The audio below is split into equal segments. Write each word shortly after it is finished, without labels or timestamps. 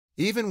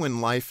Even when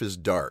life is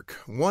dark,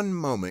 one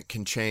moment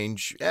can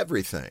change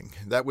everything.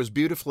 That was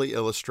beautifully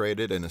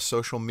illustrated in a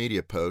social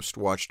media post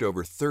watched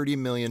over 30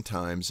 million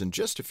times in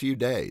just a few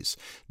days.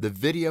 The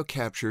video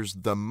captures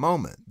the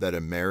moment that a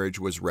marriage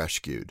was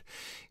rescued.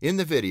 In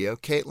the video,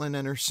 Caitlin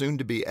and her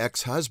soon-to-be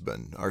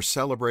ex-husband are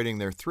celebrating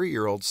their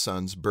 3-year-old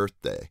son's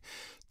birthday.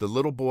 The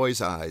little boy's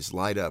eyes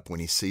light up when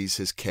he sees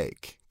his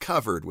cake,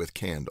 covered with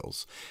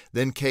candles.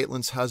 Then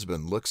Caitlin's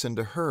husband looks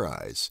into her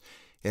eyes,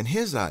 and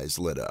his eyes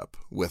lit up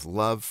with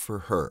love for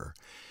her.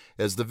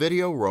 As the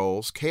video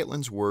rolls,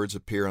 Caitlin's words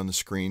appear on the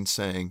screen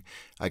saying,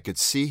 "I could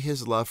see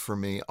his love for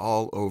me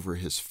all over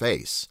his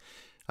face.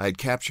 I had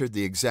captured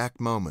the exact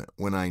moment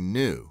when I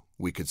knew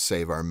we could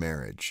save our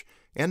marriage."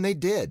 And they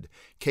did.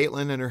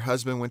 Caitlin and her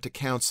husband went to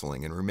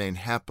counseling and remain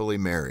happily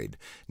married,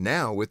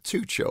 now with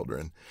 2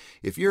 children.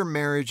 If your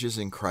marriage is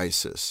in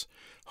crisis,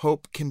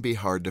 hope can be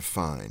hard to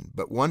find,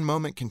 but one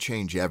moment can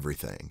change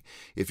everything.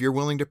 If you're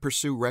willing to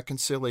pursue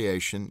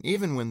reconciliation,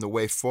 even when the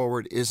way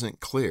forward isn't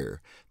clear,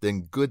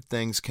 then good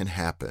things can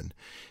happen.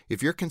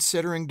 If you're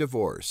considering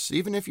divorce,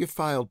 even if you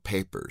filed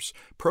papers,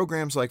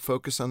 programs like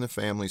Focus on the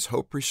Family's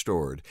Hope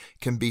Restored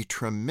can be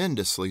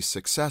tremendously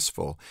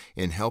successful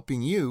in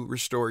helping you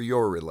restore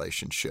your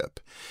relationship.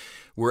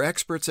 We're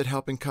experts at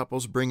helping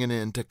couples bring an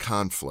end to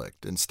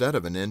conflict instead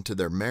of an end to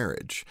their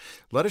marriage.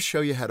 Let us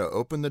show you how to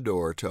open the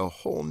door to a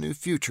whole new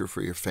future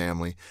for your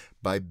family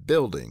by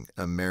building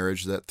a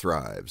marriage that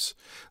thrives.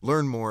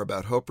 Learn more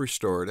about Hope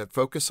Restored at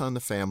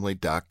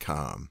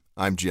FocusOnTheFamily.com.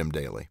 I'm Jim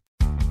Daly.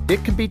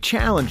 It can be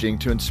challenging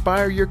to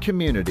inspire your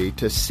community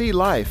to see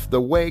life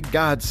the way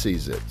God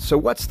sees it. So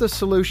what's the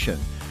solution?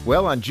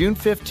 Well, on June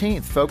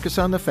 15th, Focus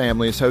on the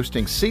Family is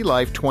hosting See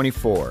Life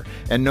 24.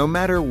 And no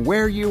matter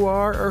where you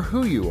are or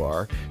who you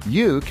are,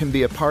 you can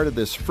be a part of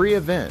this free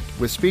event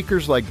with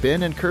speakers like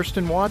Ben and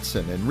Kirsten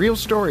Watson and real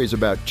stories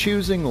about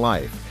choosing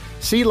life.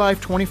 See Life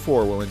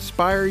 24 will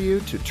inspire you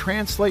to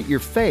translate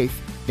your faith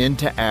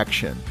into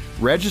action.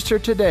 Register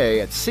today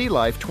at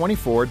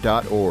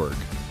seelife24.org.